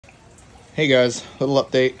Hey guys, little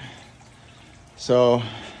update. So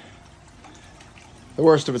the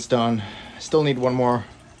worst of it's done. I still need one more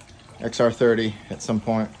XR30 at some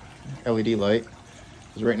point, LED light.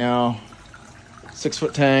 Because right now,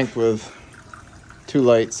 6-foot tank with 2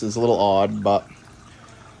 lights is a little odd, but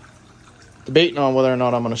debating on whether or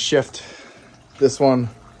not I'm going to shift this one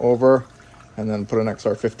over and then put an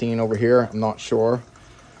XR15 over here. I'm not sure.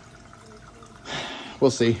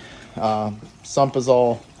 We'll see. Sump is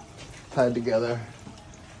all tied together.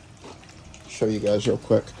 Show you guys real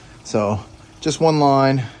quick. So just one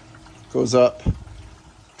line goes up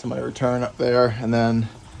to my return up there, and then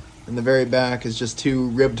in the very back is just 2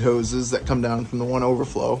 ribbed hoses that come down from the one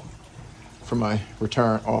overflow for my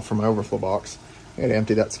return, from my overflow box. I gotta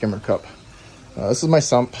empty that skimmer cup. This is my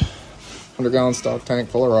sump, 100-gallon stock tank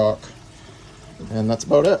full of rock, and that's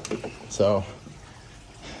about it. So,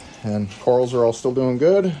 and corals are all still doing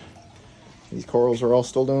good. These corals are all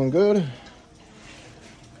still doing good.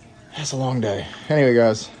 It's a long day. Anyway,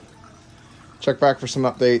 guys, check back for some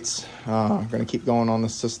updates. I'm going to keep going on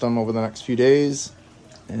this system over the next few days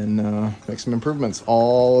and make some improvements.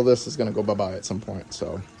 All of this is going to go bye-bye at some point,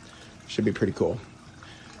 so should be pretty cool.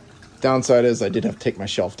 Downside is I did have to take my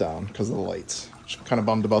shelf down because of the lights. I'm kind of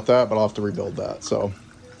bummed about that, but I'll have to rebuild that. So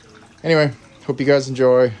anyway, hope you guys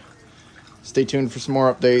enjoy. Stay tuned for some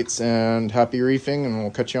more updates, and happy reefing, and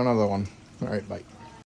we'll catch you on another one. All right, bye.